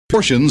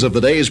Portions of the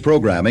day's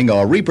programming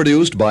are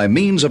reproduced by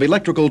means of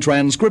electrical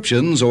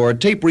transcriptions or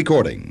tape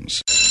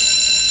recordings.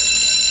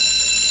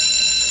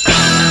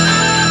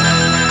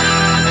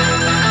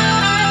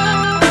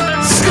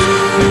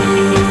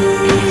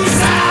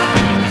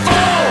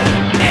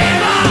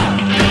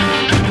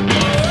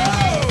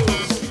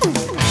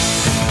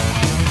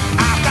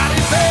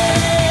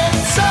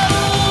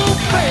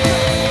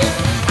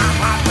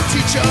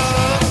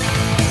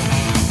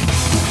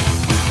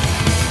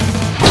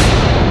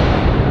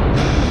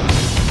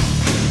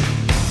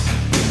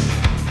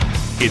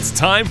 It's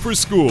time for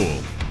school,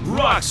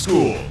 Rock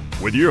School,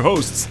 with your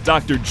hosts,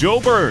 Dr. Joe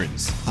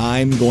Burns.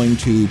 I'm going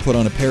to put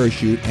on a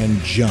parachute and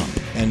jump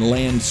and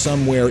land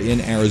somewhere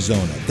in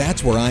Arizona.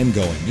 That's where I'm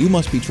going. You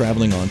must be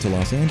traveling on to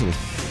Los Angeles.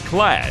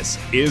 Class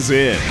is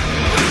in.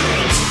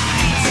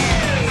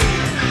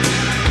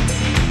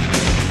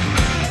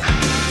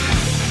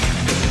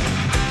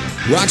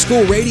 Rock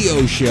School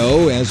Radio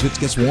Show as it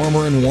gets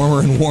warmer and warmer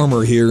and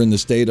warmer here in the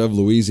state of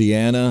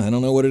Louisiana. I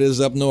don't know what it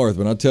is up north,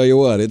 but I'll tell you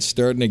what, it's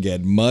starting to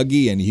get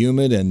muggy and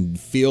humid and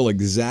feel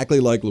exactly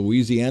like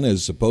Louisiana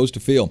is supposed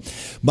to feel.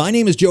 My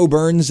name is Joe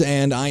Burns,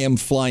 and I am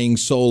flying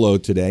solo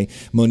today.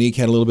 Monique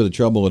had a little bit of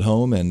trouble at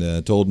home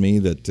and told me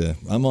that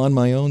I'm on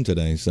my own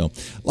today. So,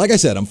 like I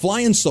said, I'm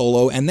flying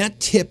solo, and that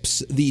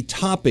tips the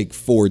topic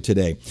for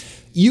today.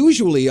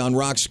 Usually on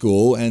Rock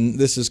School, and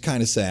this is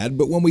kind of sad,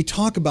 but when we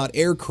talk about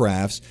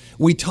aircrafts,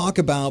 we talk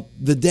about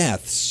the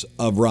deaths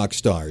of rock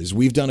stars.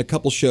 We've done a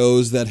couple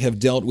shows that have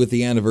dealt with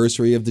the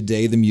anniversary of the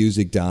day the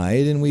music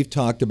died, and we've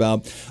talked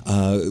about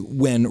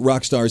when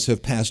rock stars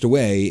have passed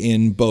away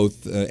in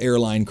both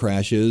airline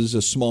crashes,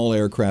 small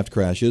aircraft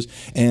crashes,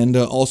 and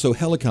also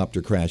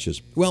helicopter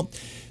crashes. Well,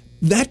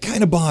 that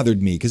kind of bothered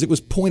me because it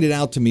was pointed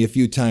out to me a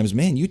few times,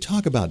 man, you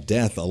talk about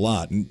death a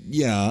lot. And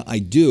yeah, I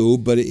do,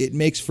 but it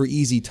makes for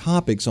easy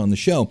topics on the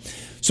show.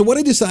 So what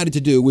I decided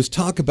to do was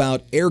talk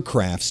about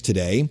aircrafts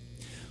today,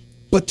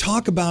 but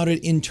talk about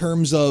it in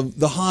terms of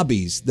the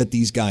hobbies that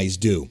these guys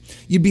do.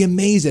 You'd be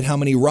amazed at how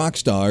many rock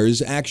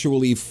stars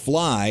actually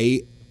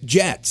fly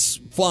jets,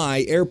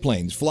 fly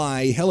airplanes,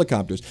 fly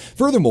helicopters.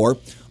 Furthermore,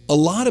 a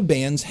lot of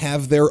bands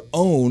have their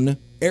own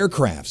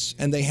aircrafts,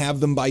 and they have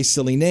them by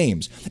silly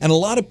names. And a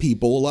lot of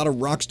people, a lot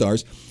of rock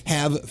stars,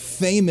 have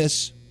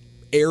famous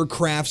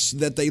aircrafts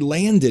that they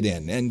landed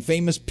in and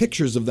famous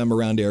pictures of them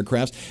around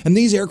aircrafts. And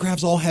these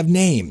aircrafts all have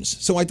names.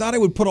 So I thought I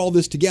would put all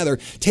this together,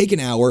 take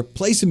an hour,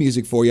 play some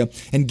music for you,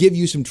 and give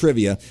you some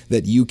trivia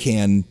that you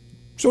can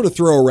sort of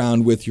throw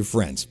around with your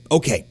friends.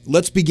 Okay,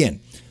 let's begin.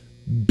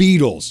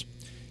 Beatles.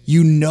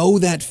 You know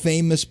that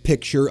famous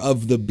picture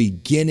of the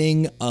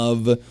beginning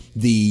of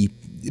the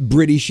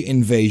British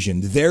invasion.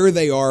 There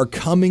they are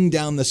coming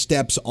down the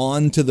steps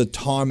onto the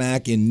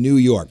tarmac in New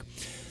York.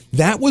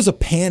 That was a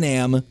Pan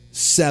Am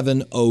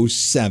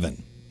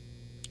 707.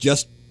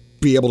 Just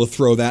be able to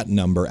throw that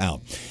number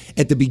out.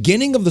 At the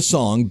beginning of the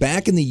song,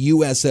 back in the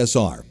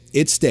USSR,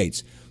 it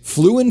states,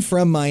 flew in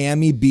from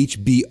Miami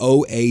Beach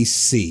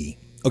BOAC.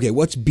 Okay,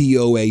 what's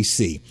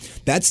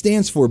BOAC? That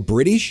stands for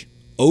British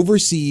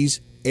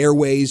Overseas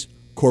Airways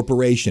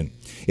Corporation.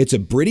 It's a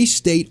British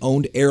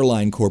state-owned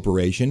airline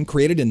corporation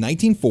created in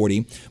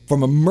 1940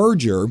 from a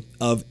merger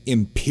of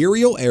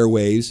Imperial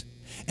Airways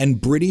and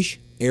British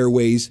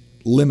Airways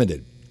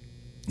Limited.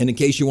 And in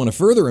case you want to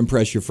further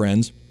impress your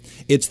friends,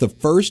 it's the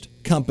first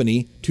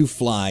company to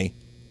fly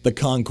the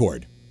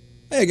Concorde.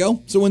 There you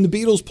go. So when the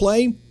Beatles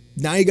play,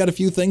 now you got a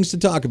few things to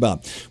talk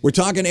about. We're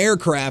talking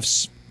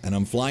aircrafts, and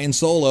I'm flying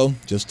solo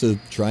just to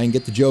try and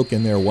get the joke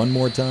in there one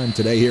more time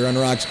today here on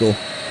Rock School.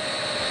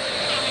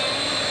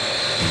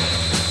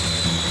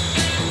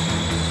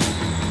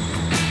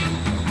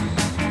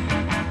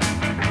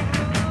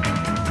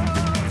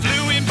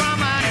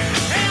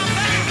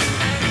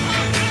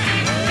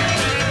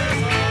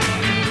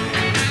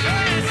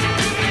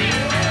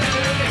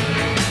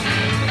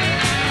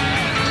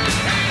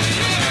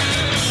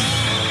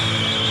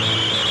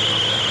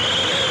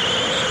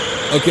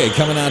 Okay,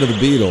 coming out of the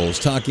Beatles,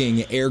 talking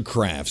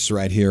aircrafts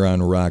right here on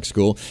Rock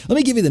School. Let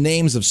me give you the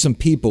names of some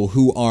people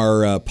who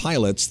are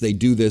pilots. They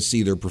do this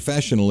either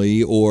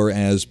professionally or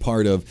as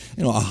part of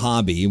a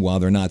hobby while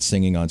they're not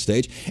singing on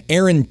stage.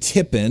 Aaron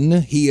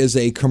Tippin, he is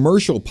a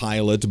commercial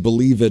pilot,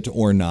 believe it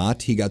or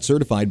not. He got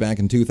certified back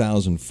in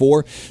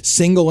 2004.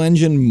 Single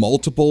engine,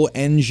 multiple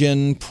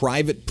engine,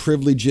 private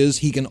privileges.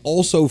 He can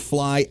also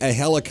fly a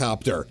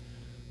helicopter.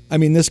 I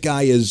mean, this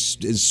guy is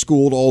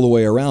schooled all the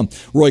way around.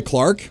 Roy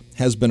Clark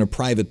has been a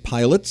private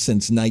pilot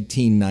since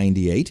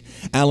 1998.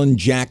 Alan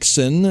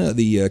Jackson,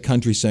 the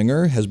country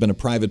singer, has been a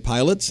private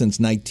pilot since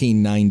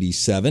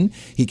 1997.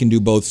 He can do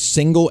both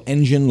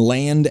single-engine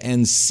land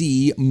and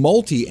sea,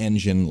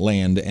 multi-engine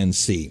land and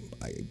sea.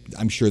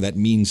 I'm sure that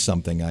means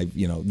something.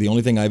 The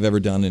only thing I've ever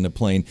done in a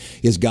plane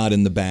is got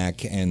in the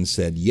back and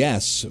said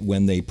yes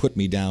when they put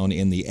me down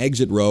in the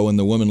exit row, and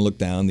the woman looked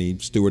down, the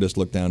stewardess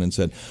looked down and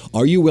said,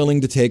 "Are you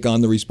willing to take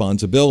on the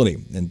responsibility?"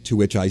 And to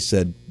which I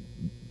said,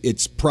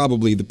 it's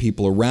probably the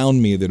people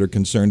around me that are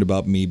concerned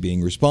about me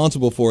being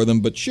responsible for them,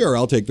 but sure,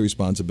 I'll take the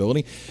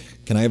responsibility.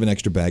 Can I have an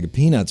extra bag of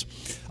peanuts?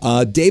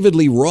 David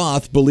Lee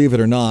Roth, believe it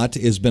or not,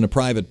 has been a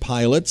private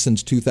pilot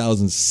since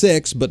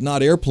 2006, but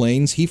not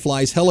airplanes. He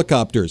flies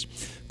helicopters.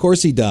 Of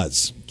course he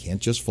does.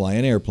 Can't just fly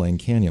an airplane,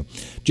 can you?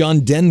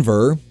 John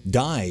Denver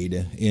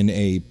died in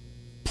a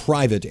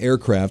private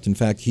aircraft. In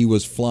fact, he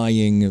was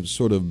flying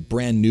sort of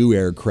brand new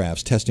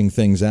aircrafts, testing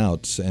things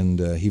out, and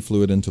he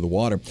flew it into the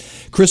water.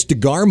 Chris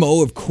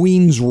DeGarmo of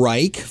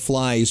Queensryche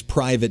flies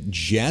private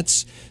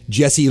jets.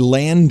 Jesse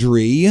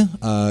Landry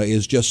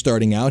is just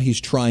starting out.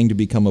 He's trying to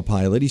become a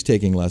pilot. He's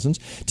taking lessons.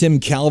 Tim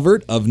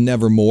Calvert of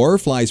Nevermore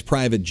flies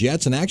private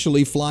jets and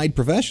actually flew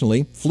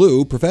professionally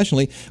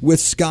with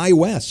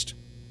SkyWest.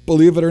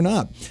 Believe it or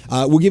not.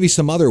 We'll give you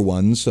some other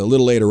ones a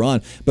little later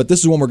on, but this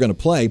is one we're going to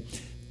play.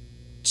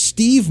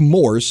 Steve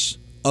Morse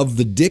of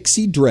the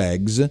Dixie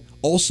Dregs,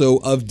 also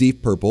of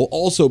Deep Purple,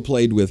 also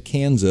played with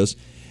Kansas,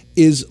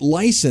 is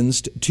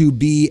licensed to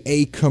be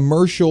a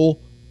commercial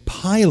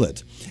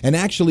pilot and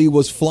actually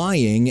was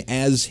flying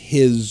as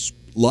his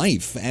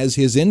life, as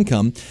his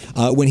income,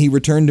 when he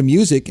returned to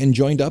music and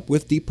joined up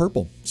with Deep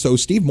Purple. So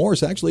Steve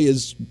Morse actually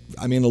is,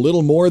 a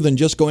little more than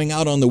just going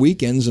out on the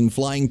weekends and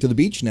flying to the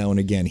beach now and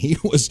again. He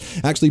was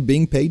actually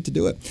being paid to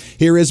do it.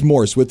 Here is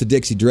Morse with the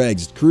Dixie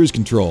Dregs, Cruise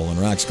Control on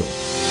Rock School.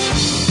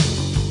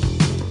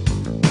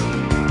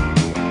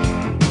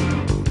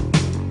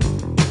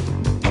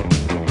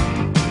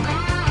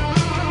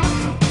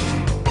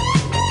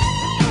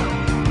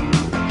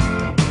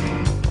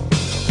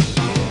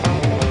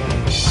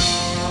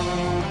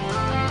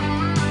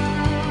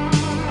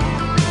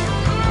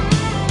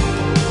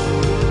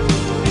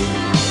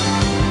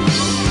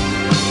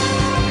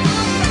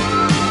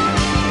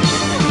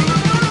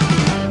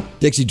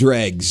 Dixie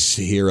Dregs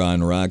here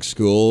on Rock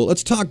School.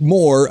 Let's talk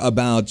more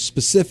about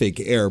specific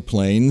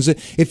airplanes.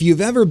 If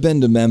you've ever been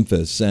to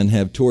Memphis and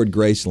have toured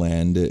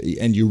Graceland,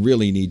 and you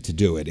really need to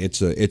do it,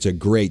 it's a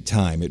great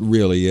time. It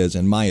really is.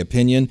 And my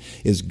opinion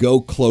is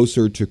go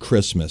closer to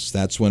Christmas.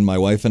 That's when my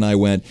wife and I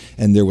went,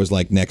 and there was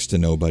like next to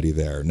nobody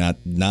there. Not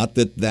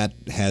that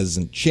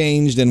hasn't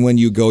changed, and when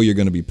you go, you're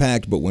going to be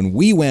packed. But when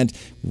we went,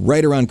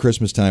 right around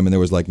Christmas time, and there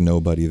was like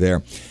nobody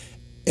there.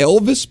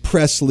 Elvis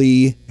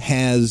Presley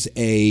has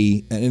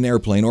an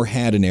airplane, or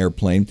had an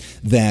airplane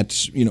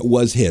that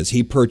was his.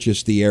 He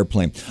purchased the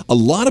airplane. A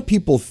lot of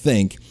people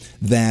think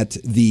that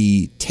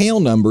the tail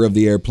number of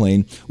the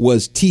airplane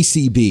was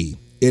TCB.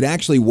 It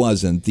actually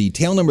wasn't. The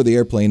tail number of the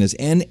airplane is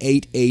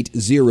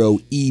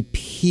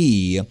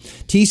N880EP.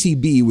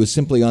 TCB was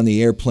simply on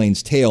the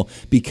airplane's tail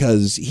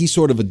because he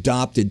sort of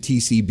adopted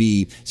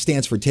TCB,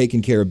 stands for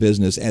taking care of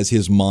business, as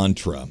his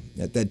mantra.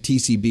 That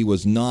TCB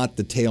was not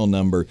the tail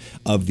number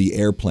of the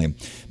airplane.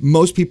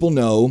 Most people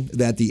know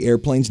that the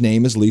airplane's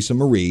name is Lisa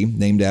Marie,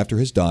 named after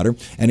his daughter,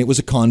 and it was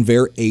a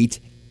Convair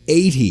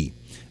 880.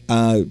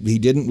 He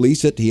didn't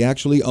lease it. He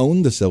actually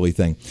owned the silly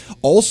thing.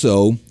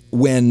 Also,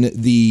 when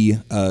the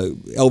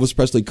Elvis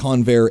Presley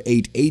Convair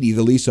 880,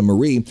 the Lisa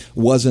Marie,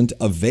 wasn't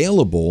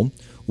available,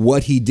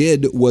 what he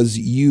did was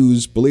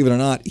use, believe it or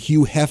not,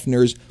 Hugh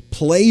Hefner's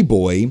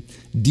Playboy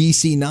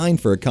DC-9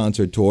 for a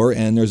concert tour.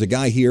 And there's a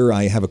guy here,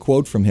 I have a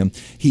quote from him.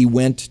 He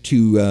went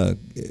to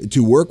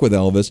work with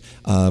Elvis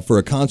for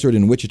a concert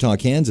in Wichita,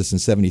 Kansas in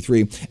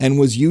 '73, and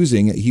was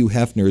using Hugh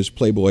Hefner's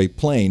Playboy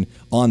plane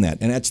on that.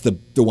 And that's the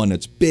one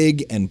that's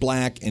big and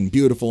black and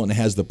beautiful, and it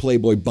has the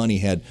Playboy bunny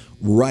head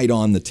right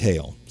on the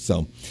tail.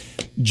 So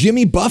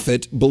Jimmy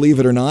Buffett, believe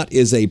it or not,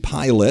 is a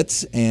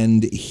pilot,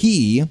 and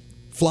he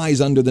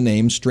flies under the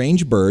name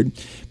Strange Bird,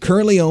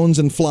 currently owns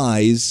and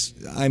flies,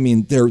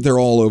 they're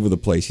all over the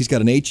place. He's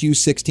got an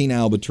HU-16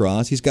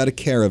 Albatross, he's got a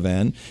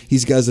Caravan,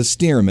 he's got a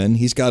Stearman,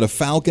 he's got a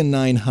Falcon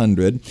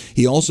 900,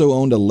 he also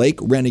owned a Lake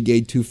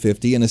Renegade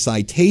 250 and a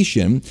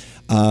Citation.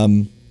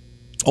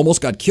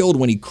 Almost got killed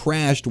when he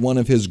crashed one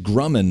of his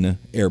Grumman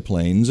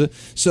airplanes.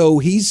 So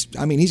he's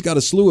got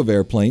a slew of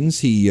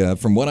airplanes. He,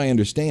 from what I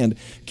understand,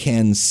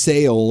 can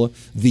sail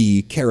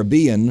the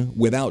Caribbean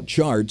without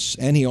charts,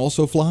 and he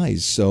also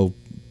flies. So,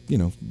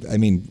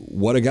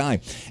 what a guy.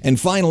 And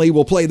finally,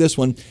 we'll play this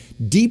one.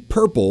 Deep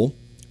Purple,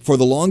 for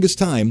the longest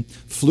time,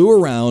 flew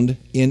around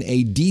in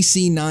a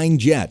DC-9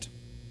 jet.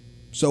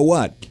 So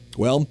what?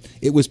 Well,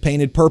 it was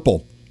painted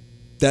purple.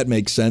 That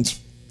makes sense.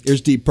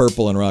 Here's Deep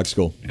Purple in Rock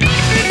School.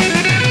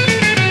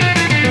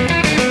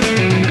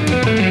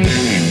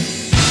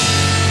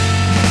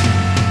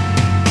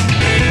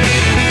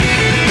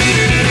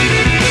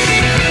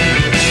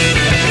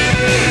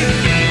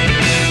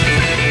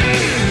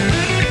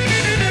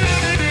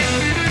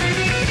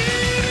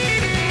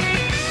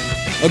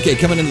 Okay,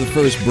 coming into the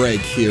first break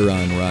here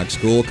on Rock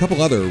School, a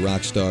couple other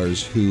rock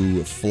stars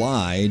who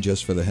fly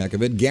just for the heck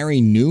of it.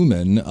 Gary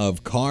Newman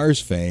of Cars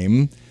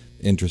fame.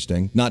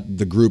 Interesting. Not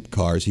the group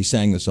Cars. He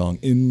sang the song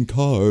In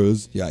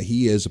Cars. Yeah,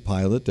 he is a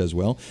pilot as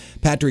well.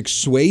 Patrick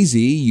Swayze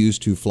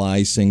used to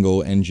fly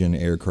single-engine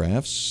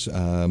aircrafts.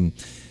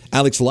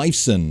 Alex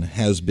Lifeson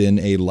has been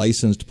a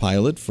licensed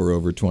pilot for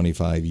over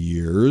 25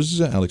 years.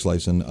 Alex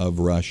Lifeson of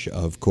Rush,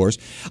 of course.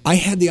 I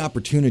had the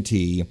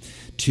opportunity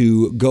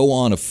to go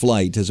on a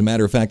flight. As a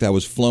matter of fact, I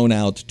was flown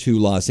out to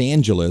Los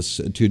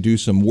Angeles to do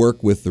some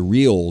work with the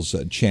Reels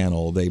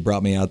channel. They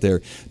brought me out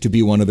there to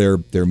be one of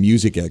their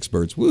music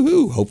experts.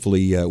 Woohoo!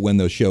 Hopefully, when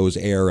those shows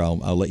air,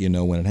 I'll let you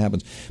know when it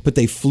happens. But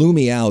they flew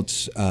me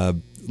out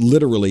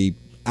literally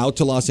out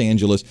to Los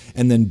Angeles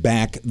and then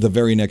back the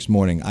very next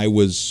morning. I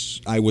was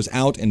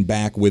out and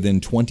back within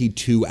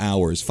 22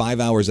 hours, 5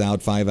 hours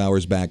out, 5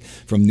 hours back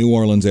from New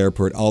Orleans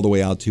Airport all the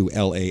way out to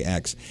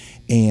LAX.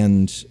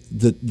 And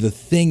the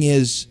thing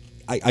is,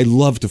 I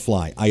love to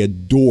fly. I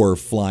adore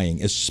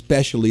flying,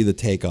 especially the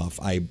takeoff.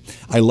 I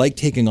like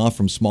taking off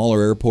from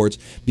smaller airports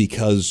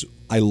because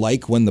I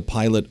like when the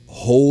pilot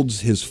holds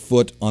his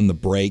foot on the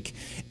brake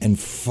and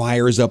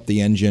fires up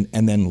the engine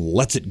and then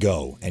lets it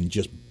go and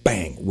just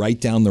bang,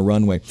 right down the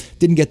runway.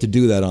 Didn't get to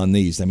do that on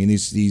these. I mean,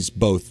 these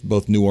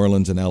both New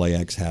Orleans and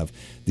LAX have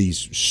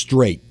these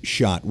straight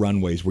shot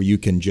runways where you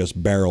can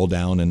just barrel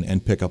down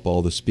and pick up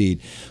all the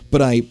speed.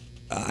 But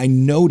I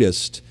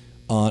noticed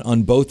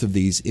on both of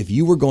these, if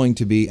you were going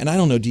to be, and I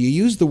don't know, do you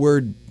use the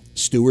word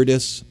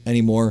stewardess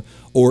anymore,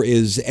 or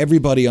is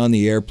everybody on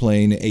the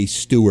airplane a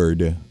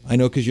steward? I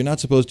know, because you're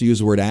not supposed to use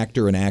the word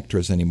actor and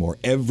actress anymore.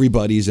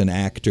 Everybody's an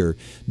actor,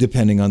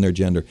 depending on their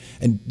gender.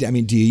 And I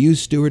mean, do you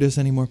use stewardess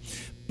anymore?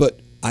 But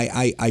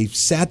I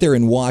sat there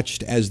and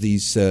watched as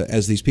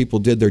these people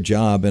did their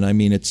job, and I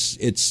mean,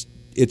 it's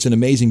an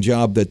amazing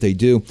job that they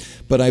do.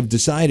 But I've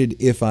decided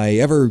if I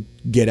ever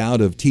get out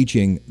of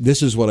teaching,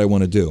 this is what I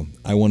want to do.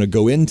 I want to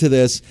go into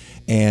this,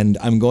 and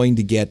I'm going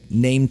to get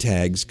name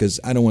tags because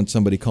I don't want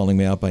somebody calling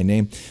me out by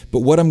name.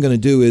 But what I'm going to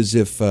do is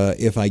if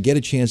I get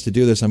a chance to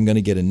do this, I'm going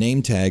to get a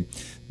name tag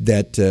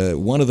that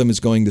one of them is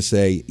going to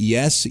say,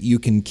 yes, you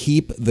can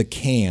keep the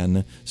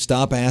can.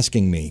 Stop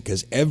asking me,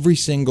 because every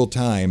single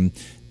time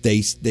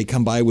they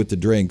come by with the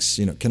drinks,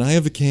 you know, can I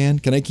have a can?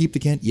 Can I keep the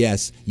can?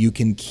 Yes, you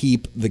can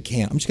keep the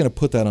can. I'm just going to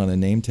put that on a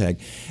name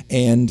tag.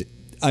 And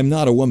I'm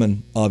not a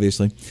woman,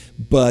 obviously,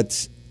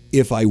 but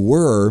if I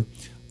were,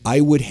 I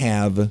would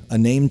have a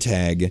name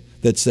tag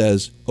that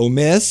says, oh,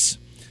 miss,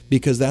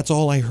 because that's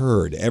all I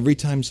heard. Every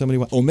time somebody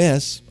went, oh,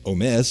 miss, oh,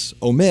 miss,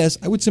 oh, miss,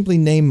 I would simply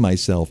name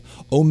myself,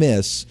 oh,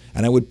 miss,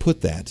 and I would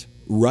put that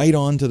right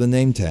onto the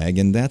name tag,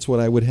 and that's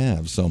what I would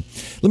have. So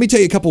let me tell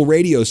you a couple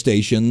radio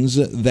stations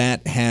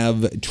that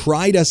have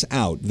tried us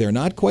out. They're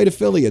not quite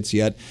affiliates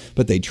yet,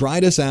 but they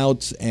tried us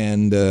out,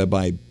 and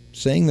by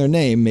saying their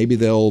name, maybe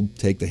they'll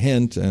take the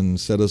hint and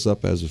set us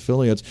up as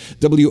affiliates.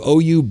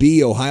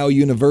 WOUB, Ohio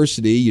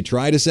University, you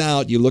tried us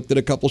out, you looked at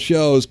a couple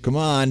shows, come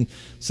on,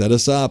 set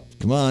us up,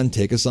 come on,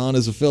 take us on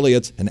as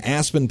affiliates. And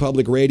Aspen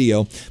Public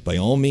Radio, by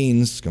all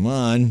means, come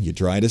on, you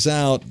tried us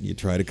out, you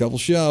tried a couple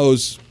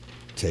shows,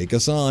 take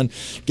us on.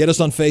 Get us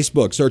on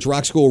Facebook. Search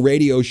Rock School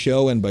Radio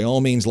Show, and by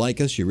all means,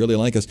 like us. You really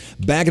like us.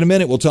 Back in a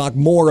minute, we'll talk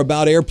more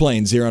about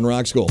airplanes here on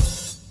Rock School.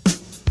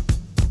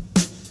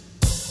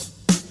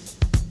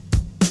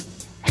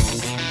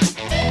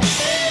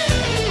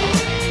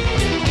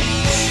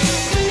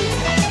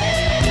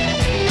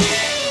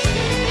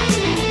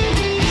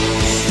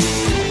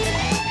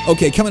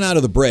 Okay, coming out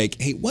of the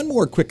break, hey, one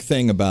more quick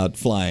thing about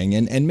flying,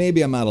 and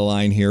maybe I'm out of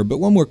line here, but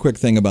one more quick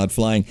thing about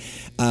flying.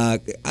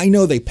 I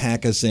know they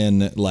pack us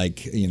in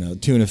like, you know,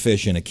 tuna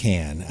fish in a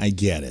can. I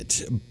get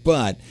it.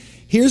 But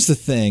here's the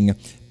thing.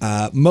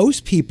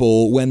 Most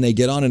people, when they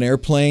get on an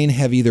airplane,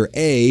 have either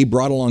A,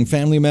 brought along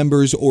family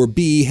members, or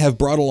B, have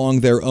brought along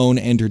their own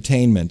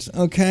entertainment.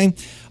 Okay?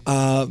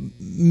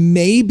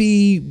 Maybe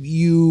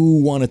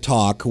you want to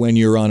talk when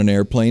you're on an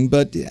airplane,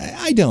 but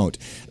I don't.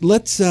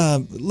 Let's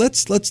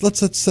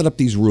set up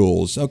these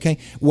rules, okay?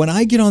 When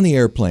I get on the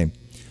airplane,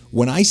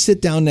 when I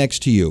sit down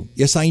next to you,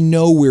 yes, I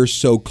know we're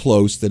so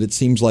close that it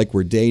seems like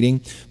we're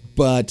dating,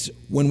 but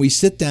when we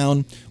sit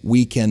down,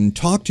 we can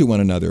talk to one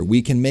another.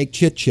 We can make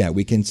chit-chat.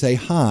 We can say,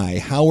 hi,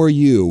 how are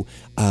you?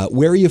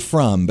 Where are you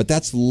from? But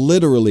that's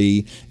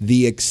literally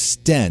the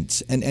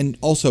extent. And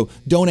also,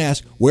 don't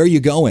ask, where are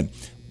you going?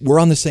 We're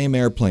on the same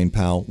airplane,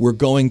 pal. We're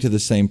going to the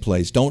same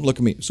place. Don't look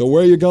at me. So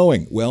where are you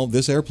going? Well,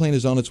 this airplane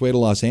is on its way to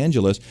Los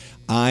Angeles.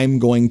 I'm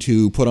going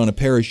to put on a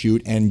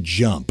parachute and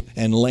jump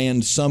and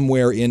land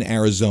somewhere in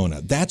Arizona.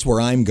 That's where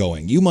I'm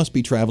going. You must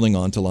be traveling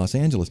on to Los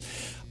Angeles.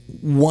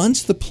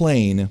 Once the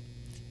plane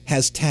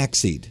has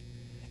taxied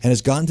and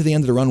has gotten to the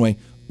end of the runway,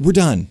 we're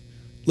done.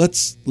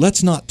 Let's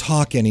not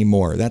talk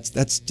anymore.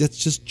 That's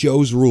just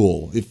Joe's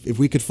rule. If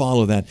we could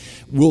follow that,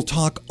 we'll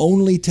talk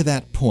only to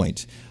that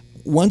point.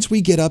 Once we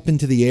get up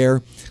into the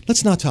air,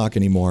 let's not talk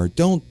anymore.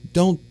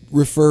 Don't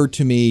refer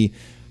to me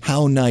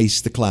how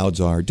nice the clouds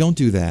are. Don't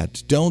do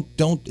that.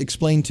 Don't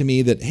explain to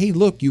me that, hey,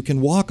 look, you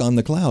can walk on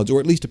the clouds, or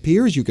at least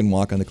appears you can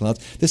walk on the clouds.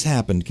 This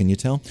happened, can you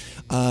tell?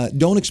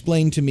 Don't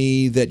explain to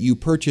me that you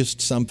purchased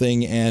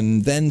something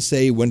and then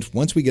say,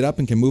 once we get up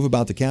and can move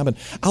about the cabin,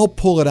 I'll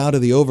pull it out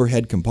of the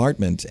overhead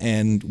compartment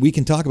and we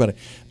can talk about it.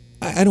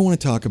 I don't want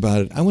to talk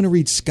about it. I want to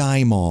read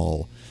Sky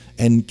Mall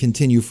and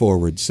continue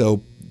forward.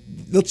 So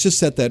let's just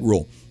set that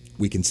rule.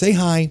 We can say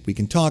hi. We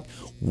can talk.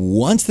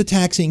 Once the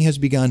taxiing has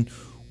begun,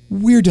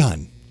 we're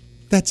done.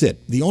 That's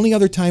it. The only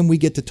other time we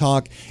get to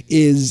talk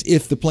is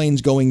if the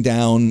plane's going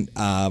down.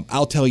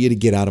 I'll tell you to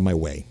get out of my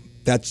way.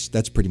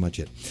 That's pretty much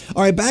it.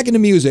 All right, back into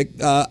music.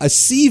 A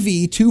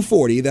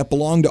CV240 that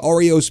belonged to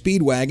REO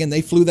Speedwagon.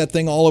 They flew that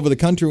thing all over the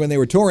country when they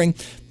were touring.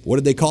 What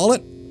did they call it?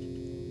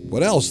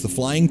 What else? The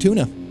Flying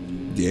Tuna.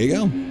 There you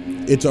go.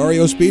 It's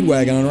REO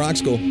Speedwagon on Rock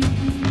School.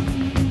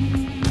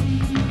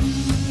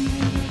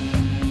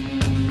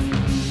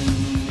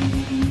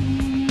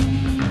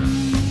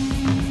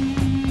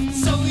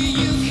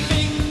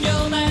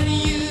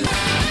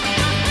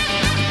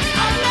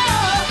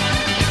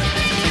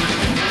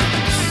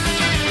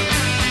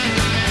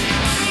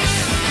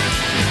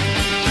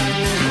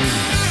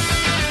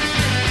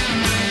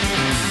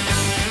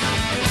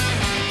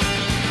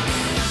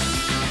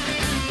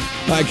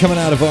 Coming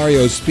out of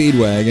REO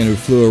Speedwagon, who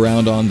flew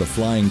around on the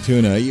Flying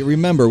Tuna. You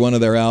remember one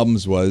of their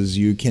albums was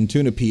You Can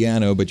Tune a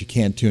Piano, but you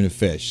can't tune a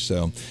fish.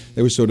 So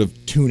they were sort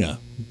of tuna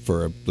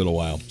for a little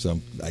while.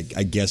 So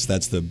I guess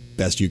that's the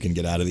best you can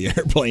get out of the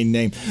airplane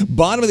name.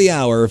 Bottom of the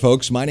hour,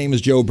 folks. My name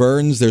is Joe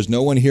Burns. There's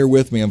no one here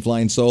with me. I'm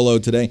flying solo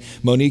today.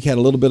 Monique had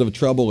a little bit of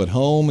trouble at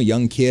home. A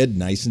young kid,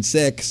 nice and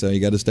sick, so you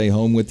got to stay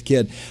home with the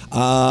kid.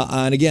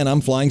 And again, I'm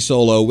flying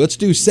solo. Let's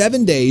do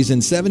 7 days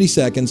and 70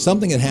 seconds.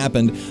 Something that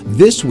happened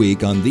this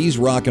week on these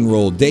rock and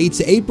roll dates.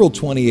 April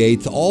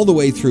 28th all the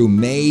way through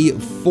May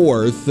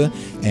 4th.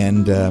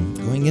 And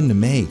going into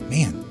May,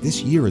 man,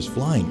 this year is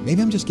flying.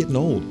 Maybe I'm just getting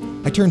old.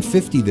 I turned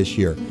 50 this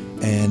year,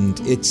 and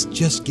it's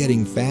just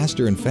getting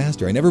faster and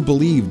faster. I never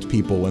believed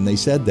people when they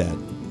said that.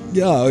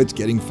 Yeah, it's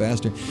getting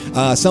faster.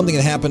 Something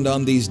that happened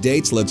on these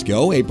dates. Let's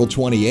go. April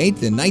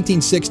 28th. In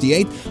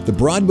 1968, the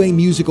Broadway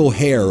musical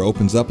Hair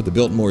opens up at the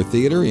Biltmore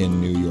Theater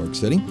in New York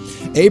City.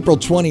 April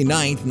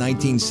 29th,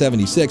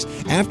 1976,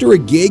 after a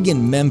gig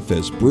in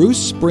Memphis,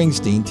 Bruce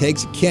Springsteen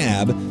takes a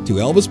cab to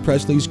Elvis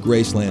Presley's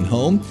Graceland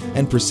home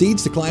and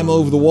proceeds to climb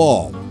over the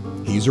wall.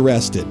 He's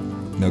arrested.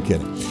 No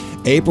kidding.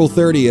 April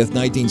 30th,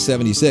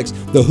 1976,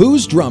 The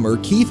Who's drummer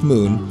Keith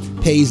Moon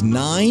pays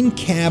 9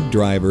 cab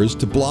drivers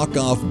to block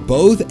off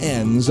both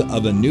ends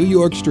of a New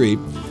York street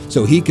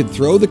so he could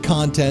throw the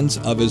contents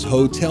of his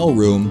hotel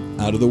room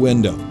out of the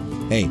window.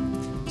 Hey,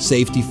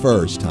 safety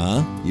first,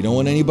 huh? You don't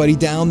want anybody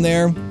down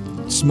there?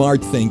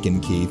 Smart thinking,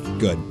 Keith.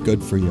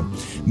 Good for you.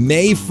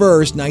 May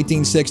 1st,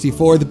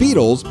 1964, the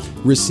Beatles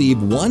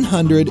received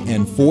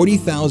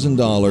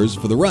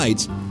 $140,000 for the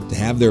rights to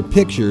have their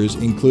pictures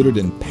included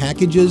in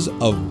packages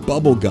of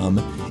bubble gum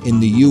in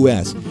the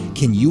U.S.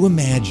 Can you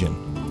imagine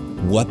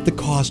what the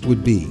cost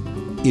would be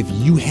if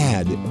you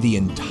had the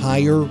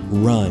entire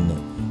run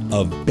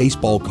of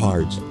baseball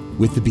cards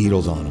with the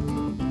Beatles on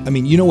them? I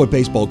mean, you know what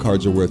baseball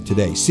cards are worth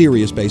today.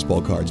 Serious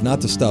baseball cards,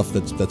 not the stuff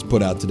that's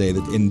put out today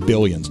that in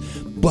billions.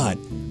 But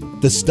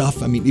the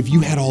stuff, I mean, if you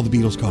had all the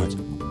Beatles cards,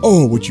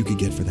 oh, what you could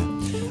get for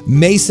that.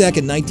 May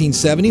 2nd,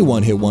 1970,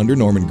 one-hit wonder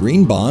Norman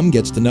Greenbaum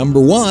gets to number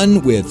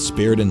 1 with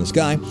Spirit in the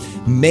Sky.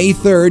 May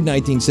 3rd,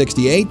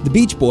 1968, the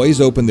Beach Boys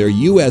open their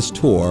U.S.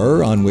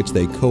 tour on which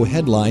they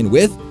co-headline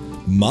with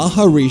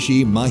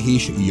Maharishi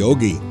Mahesh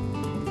Yogi.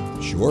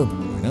 Sure,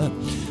 why not?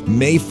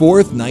 May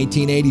 4th,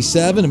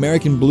 1987,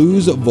 American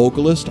blues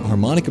vocalist,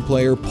 harmonica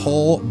player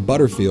Paul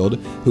Butterfield,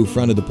 who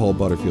fronted the Paul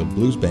Butterfield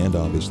Blues Band,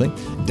 obviously,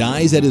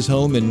 dies at his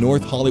home in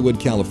North Hollywood,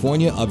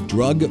 California of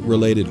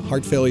drug-related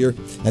heart failure,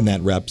 and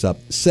that wraps up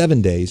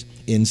 7 days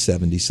in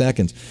 70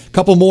 seconds. A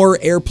couple more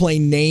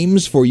airplane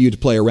names for you to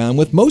play around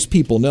with. Most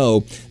people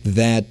know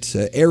that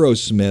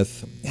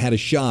Aerosmith had a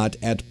shot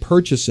at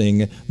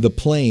purchasing the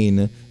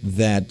plane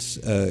that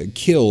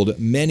killed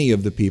many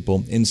of the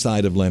people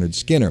inside of Leonard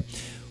Skinner.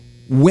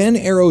 When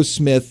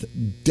Aerosmith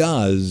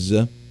does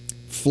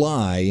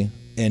fly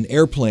an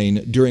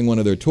airplane during one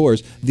of their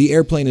tours, the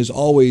airplane is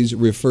always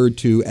referred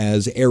to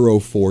as Aero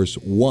Force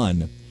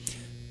One.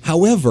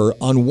 However,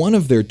 on one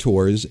of their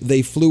tours,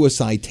 they flew a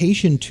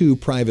Citation II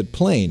private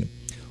plane.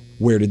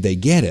 Where did they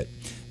get it?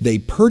 They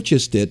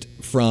purchased it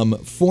from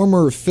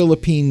former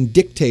Philippine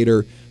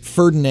dictator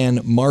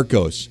Ferdinand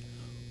Marcos.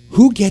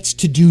 Who gets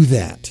to do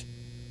that?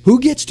 Who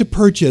gets to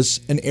purchase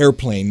an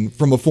airplane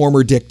from a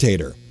former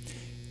dictator?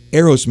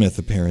 Aerosmith,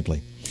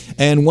 apparently.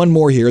 And one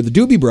more here. The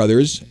Doobie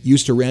Brothers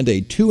used to rent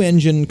a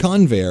 2-engine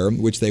Convair,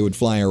 which they would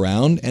fly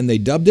around, and they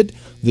dubbed it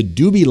the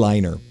Doobie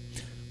Liner.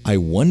 I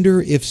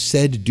wonder if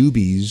said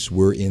doobies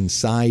were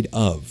inside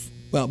of.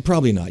 Well,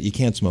 probably not. You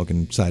can't smoke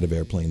inside of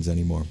airplanes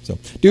anymore. So,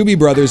 Doobie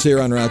Brothers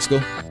here on Rock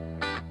School.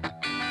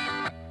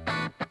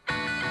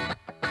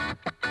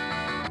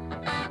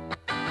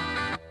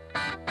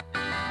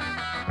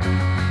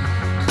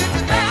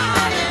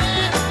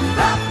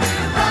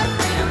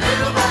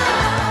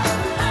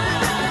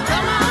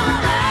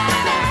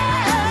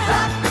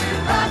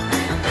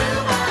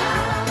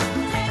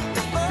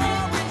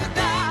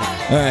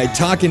 All right,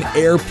 talking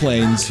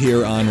airplanes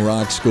here on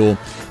Rock School.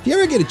 If you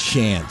ever get a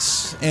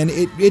chance, and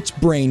it's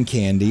brain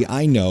candy,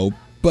 I know,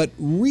 but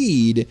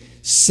read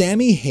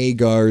Sammy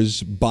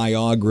Hagar's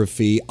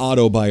biography,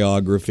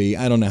 autobiography.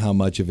 I don't know how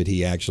much of it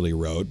he actually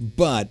wrote,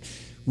 but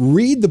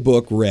Read the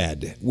book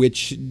Red,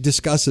 which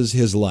discusses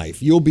his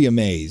life. You'll be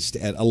amazed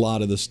at a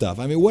lot of the stuff.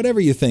 I mean, whatever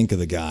you think of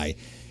the guy,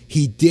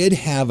 he did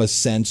have a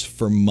sense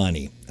for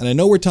money. And I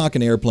know we're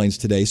talking airplanes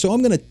today, so I'm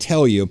going to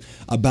tell you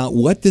about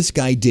what this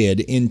guy did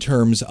in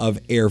terms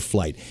of air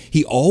flight.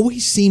 He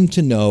always seemed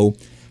to know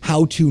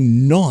how to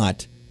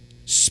not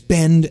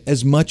spend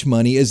as much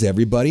money as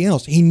everybody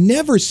else. He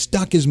never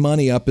stuck his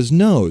money up his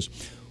nose.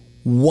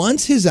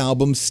 Once his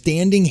album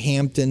Standing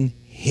Hampton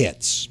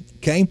hits,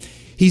 okay,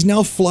 he's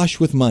now flush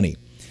with money.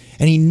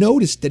 And he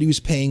noticed that he was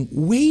paying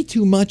way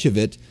too much of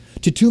it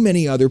to too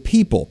many other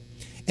people.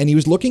 And he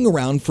was looking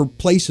around for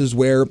places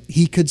where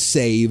he could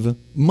save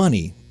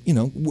money. You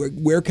know,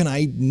 where can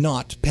I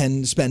not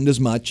spend as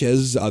much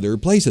as other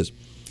places?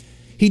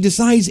 He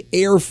decides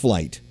air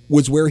flight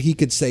was where he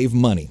could save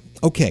money.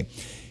 Okay,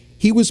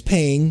 he was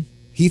paying,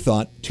 he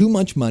thought, too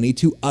much money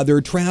to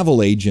other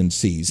travel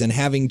agencies and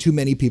having too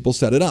many people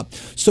set it up.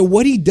 So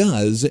what he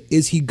does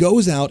is he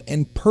goes out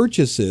and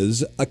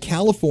purchases a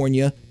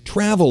California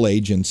travel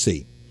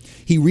agency.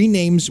 He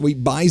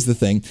buys the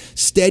thing,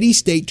 Steady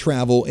State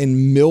Travel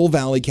in Mill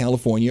Valley,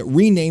 California,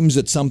 renames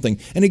it something.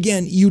 And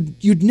again,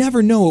 you'd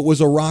never know it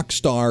was a rock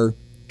star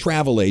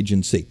travel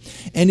agency.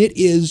 And it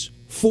is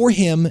for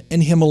him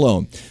and him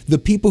alone. The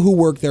people who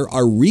work there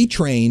are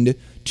retrained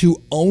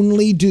to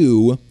only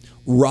do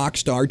rock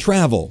star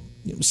travel.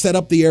 Set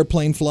up the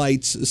airplane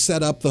flights,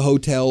 set up the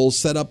hotels,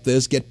 set up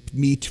this, get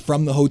meat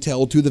from the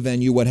hotel to the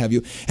venue, what have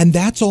you. And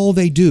that's all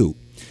they do.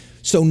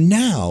 So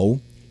now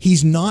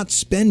he's not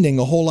spending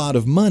a whole lot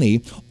of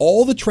money.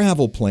 All the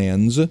travel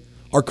plans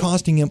are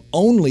costing him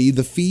only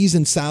the fees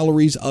and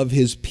salaries of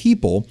his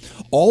people.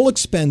 All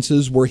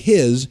expenses were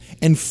his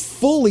and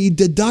fully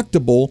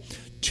deductible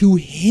to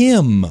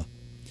him.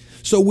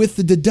 So with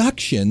the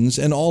deductions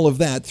and all of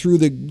that through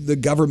the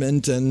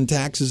government and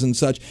taxes and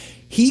such,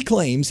 he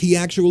claims he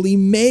actually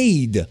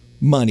made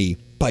money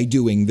by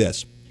doing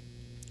this.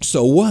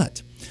 So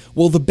what?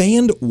 Well, the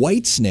band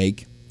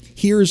Whitesnake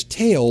hears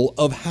tale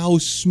of how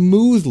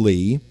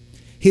smoothly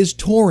his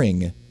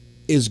touring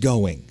is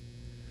going.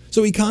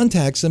 So he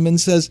contacts him and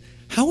says,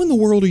 how in the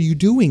world are you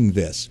doing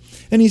this?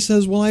 And he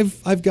says, well,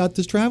 I've got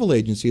this travel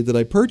agency that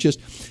I purchased.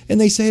 And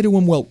they say to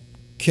him, well,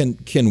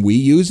 can we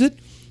use it?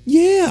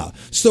 Yeah.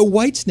 So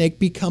Whitesnake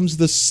becomes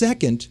the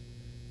second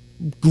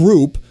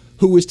group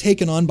who was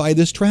taken on by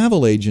this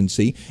travel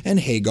agency, and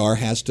Hagar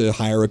has to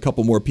hire a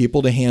couple more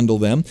people to handle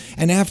them.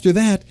 And after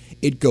that,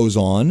 it goes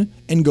on,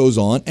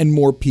 and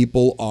more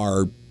people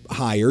are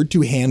hired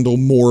to handle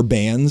more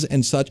bands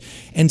and such.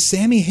 And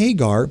Sammy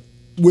Hagar,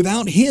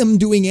 without him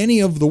doing any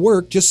of the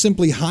work, just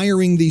simply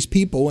hiring these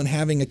people and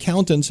having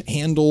accountants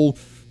handle,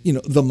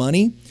 the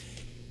money,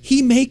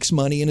 he makes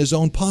money in his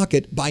own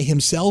pocket by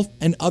himself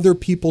and other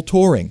people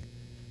touring.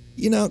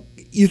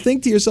 You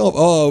think to yourself,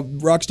 oh,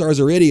 rock stars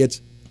are idiots.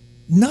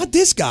 Not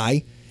this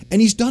guy. And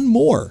he's done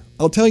more.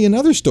 I'll tell you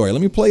another story.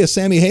 Let me play a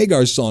Sammy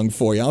Hagar song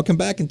for you. I'll come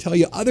back and tell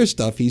you other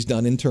stuff he's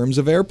done in terms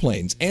of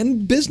airplanes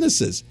and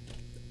businesses.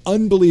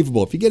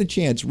 Unbelievable. If you get a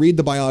chance, read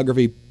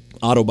the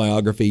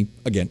autobiography.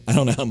 Again, I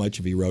don't know how much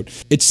of he wrote.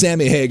 It's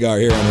Sammy Hagar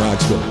here on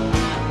Rock School.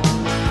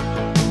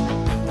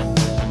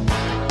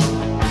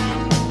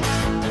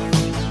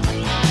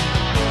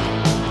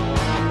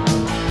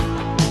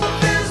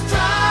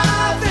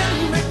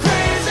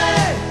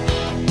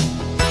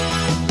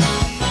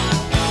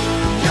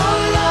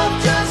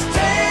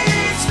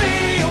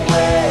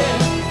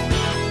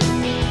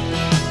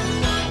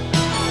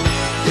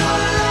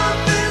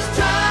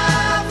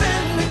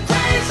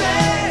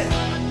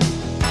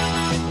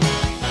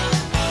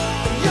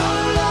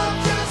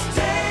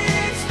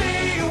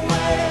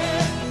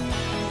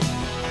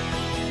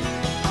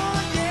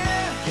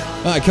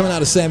 All right, coming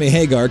out of Sammy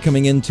Hagar,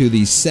 coming into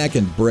the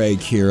second break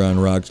here on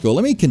Rock School.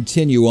 Let me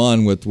continue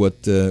on with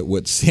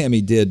what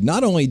Sammy did.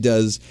 Not only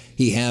does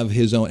he have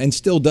his own, and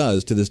still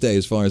does to this day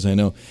as far as I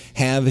know,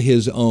 have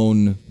his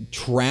own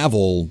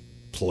travel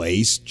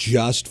place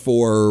just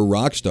for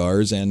rock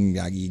stars, and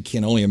you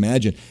can only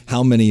imagine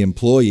how many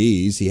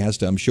employees he has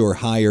to, I'm sure,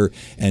 hire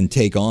and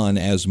take on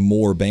as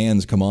more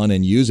bands come on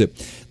and use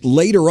it.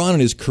 Later on in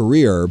his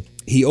career,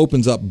 he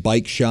opens up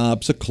bike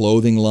shops, a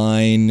clothing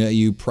line.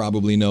 You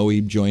probably know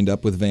he joined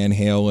up with Van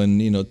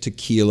Halen,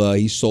 tequila.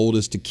 He sold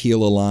his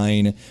tequila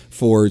line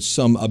for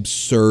some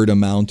absurd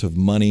amount of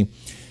money.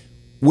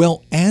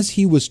 Well, as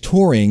he was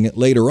touring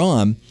later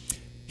on,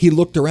 he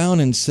looked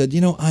around and said,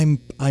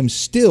 I'm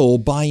still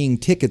buying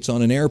tickets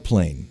on an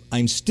airplane.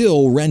 I'm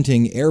still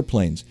renting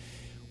airplanes.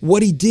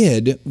 What he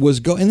did was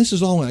go, and this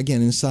is all,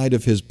 again, inside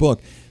of his book.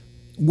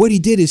 What he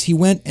did is he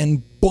went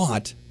and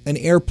bought an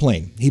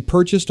airplane. He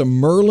purchased a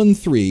Merlin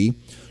 3,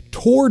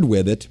 toured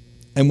with it,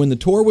 and when the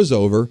tour was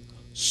over,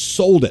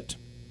 sold it.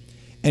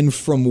 And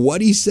from what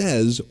he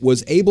says,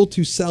 was able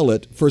to sell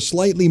it for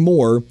slightly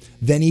more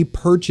than he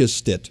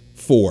purchased it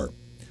for.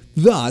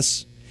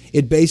 Thus,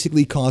 it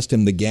basically cost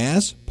him the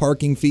gas,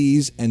 parking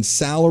fees, and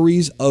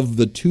salaries of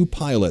the two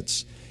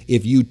pilots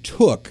if you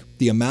took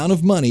the amount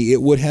of money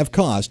it would have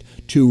cost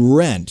to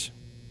rent,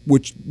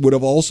 which would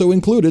have also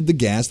included the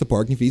gas, the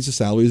parking fees, the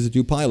salaries of the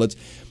two pilots.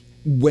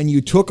 when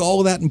you took all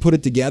of that and put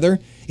it together,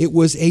 it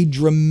was a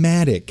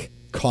dramatic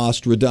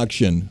cost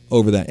reduction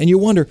over that. And you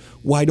wonder,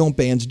 why don't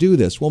bands do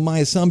this? Well, my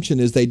assumption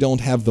is they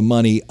don't have the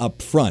money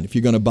up front. If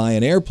you're going to buy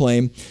an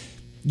airplane,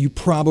 you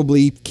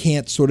probably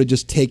can't sort of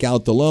just take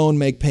out the loan,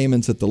 make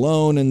payments at the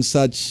loan and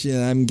such.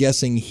 I'm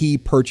guessing he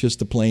purchased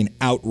the plane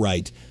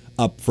outright,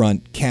 up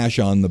front, cash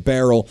on the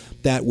barrel.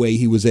 That way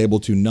he was able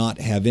to not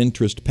have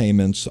interest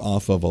payments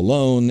off of a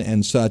loan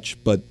and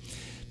such. But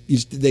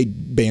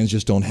bands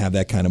just don't have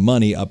that kind of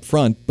money up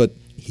front. But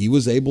he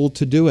was able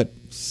to do it.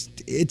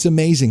 It's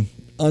amazing.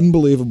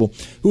 Unbelievable.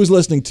 Who is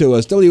listening to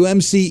us?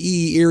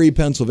 WMCE Erie,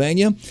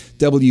 Pennsylvania.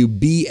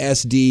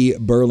 WBSD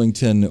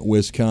Burlington,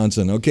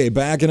 Wisconsin. Okay,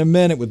 back in a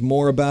minute with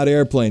more about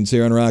airplanes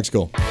here on Rock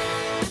School.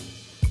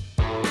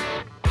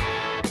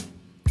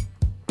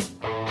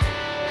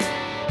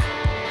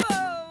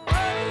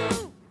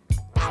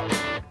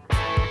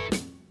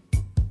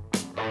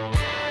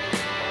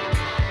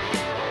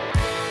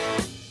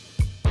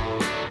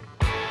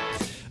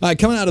 All right,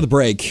 coming out of the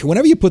break,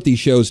 whenever you put these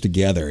shows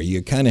together,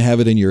 you kind of have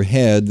it in your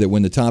head that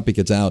when the topic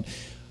gets out,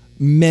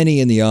 many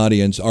in the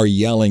audience are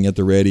yelling at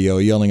the radio,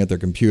 yelling at their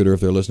computer if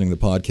they're listening to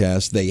the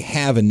podcast. They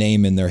have a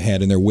name in their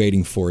head, and they're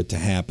waiting for it to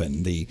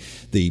happen. The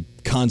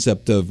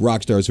concept of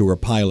rock stars who are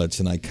pilots,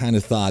 and I kind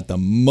of thought the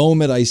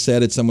moment I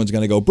said it, someone's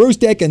going to go, Bruce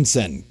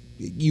Dickinson.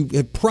 You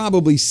have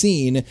probably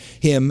seen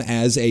him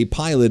as a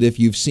pilot if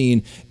you've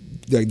seen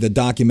the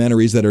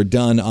documentaries that are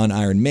done on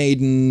Iron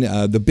Maiden.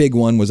 The big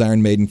one was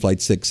Iron Maiden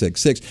Flight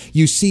 666.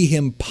 You see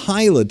him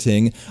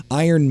piloting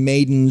Iron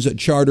Maiden's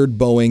chartered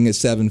Boeing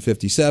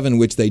 757,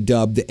 which they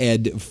dubbed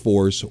Ed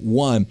Force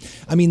One.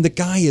 I mean, the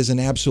guy is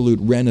an absolute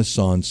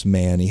renaissance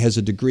man. He has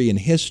a degree in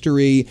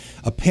history.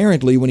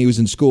 Apparently, when he was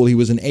in school, he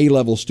was an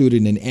A-level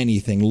student in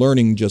anything.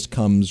 Learning just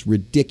comes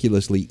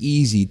ridiculously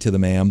easy to the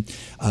man.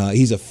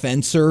 He's a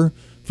fencer,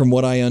 from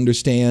what I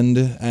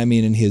understand. I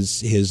mean, and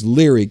his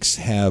lyrics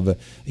have,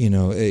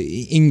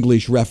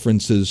 English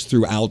references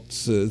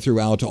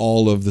throughout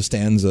all of the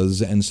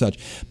stanzas and such.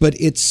 But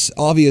it's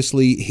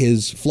obviously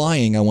his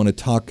flying I want to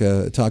talk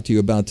to you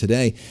about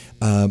today.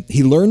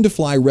 He learned to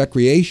fly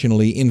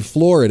recreationally in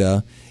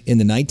Florida in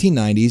the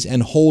 1990s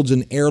and holds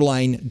an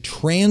airline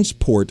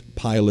transport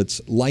pilot's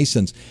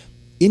license.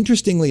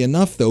 Interestingly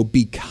enough, though,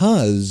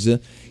 because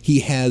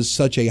he has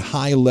such a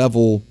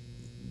high-level,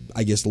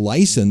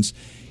 license,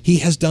 he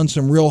has done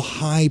some real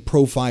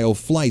high-profile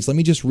flights. Let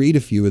me just read a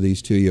few of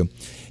these to you.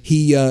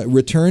 He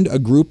returned a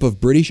group of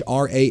British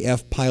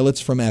RAF pilots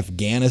from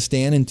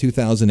Afghanistan in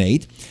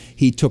 2008.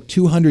 He took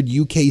 200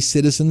 UK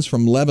citizens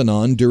from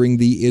Lebanon during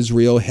the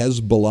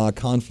Israel-Hezbollah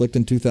conflict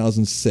in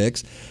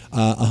 2006.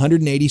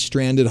 180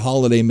 stranded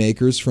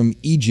holidaymakers from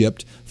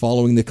Egypt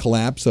following the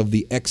collapse of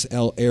the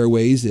XL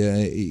Airways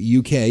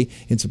UK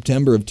in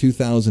September of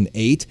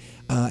 2008.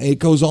 It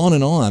goes on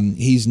and on.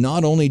 He's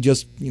not only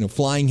just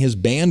flying his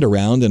band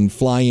around and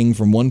flying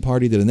from one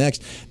party to the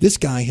next. This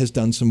guy has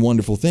done some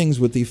wonderful things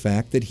with the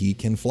fact that he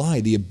can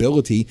fly, the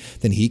ability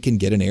that he can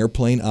get an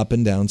airplane up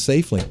and down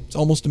safely. It's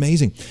almost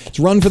amazing. It's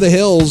Run for the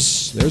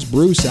Hills. There's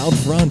Bruce out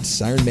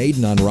front. Iron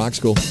Maiden on Rock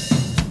School.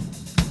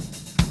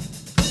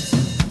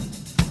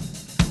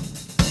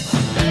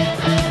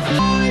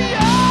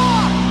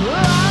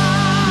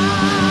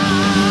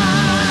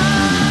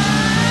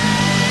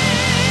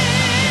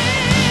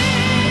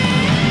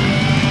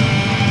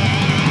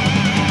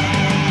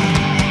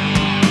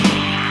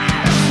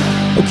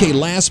 Okay,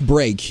 last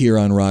break here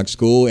on Rock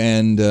School,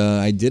 and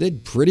I did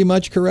it pretty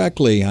much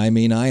correctly. I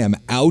mean, I am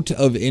out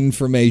of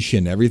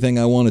information. Everything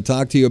I want to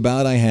talk to you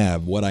about, I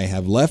have. What I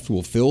have left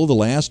will fill the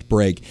last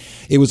break.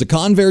 It was a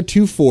Convair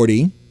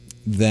 240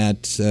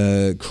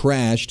 that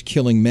crashed,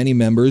 killing many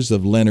members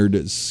of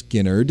Leonard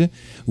Skinner.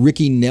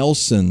 Ricky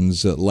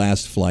Nelson's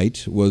last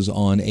flight was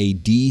on a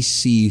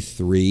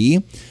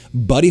DC-3.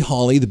 Buddy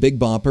Holly, the Big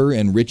Bopper,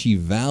 and Richie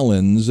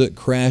Valens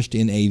crashed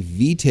in a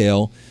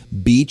V-tail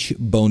Beach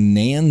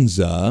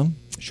Bonanza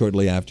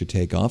shortly after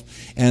takeoff.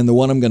 And the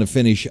one I'm going to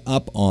finish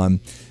up on,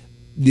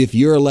 if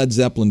you're a Led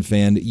Zeppelin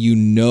fan, you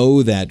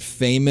know that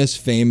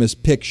famous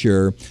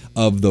picture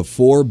of the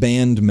four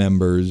band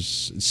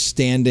members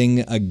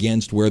standing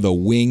against where the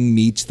wing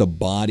meets the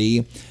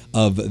body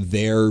of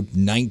their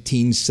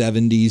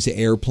 1970s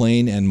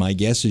airplane, and my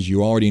guess is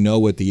you already know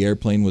what the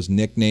airplane was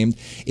nicknamed.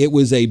 It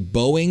was a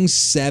Boeing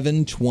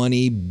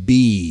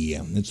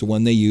 720B. It's the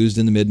one they used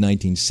in the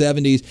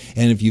mid-1970s,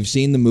 and if you've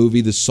seen the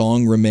movie, the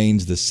song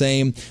remains the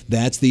same.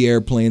 That's the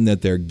airplane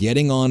that they're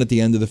getting on at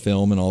the end of the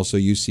film, and also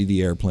you see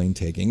the airplane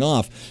taking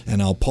off.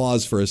 And I'll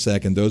pause for a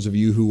second. Those of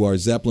you who are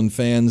Zeppelin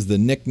fans, the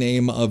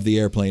nickname of the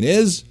airplane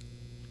is...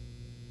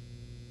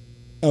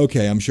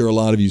 Okay, I'm sure a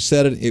lot of you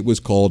said it. It was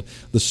called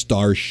the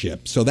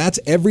Starship. So that's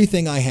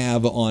everything I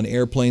have on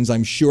airplanes.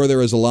 I'm sure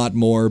there is a lot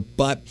more,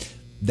 but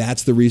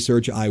that's the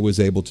research I was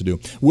able to do.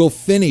 We'll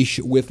finish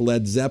with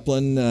Led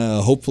Zeppelin.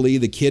 Hopefully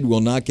the kid will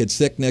not get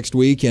sick next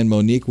week and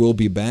Monique will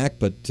be back,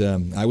 but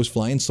I was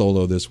flying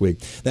solo this week.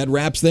 That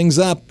wraps things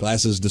up.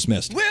 Class is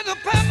dismissed.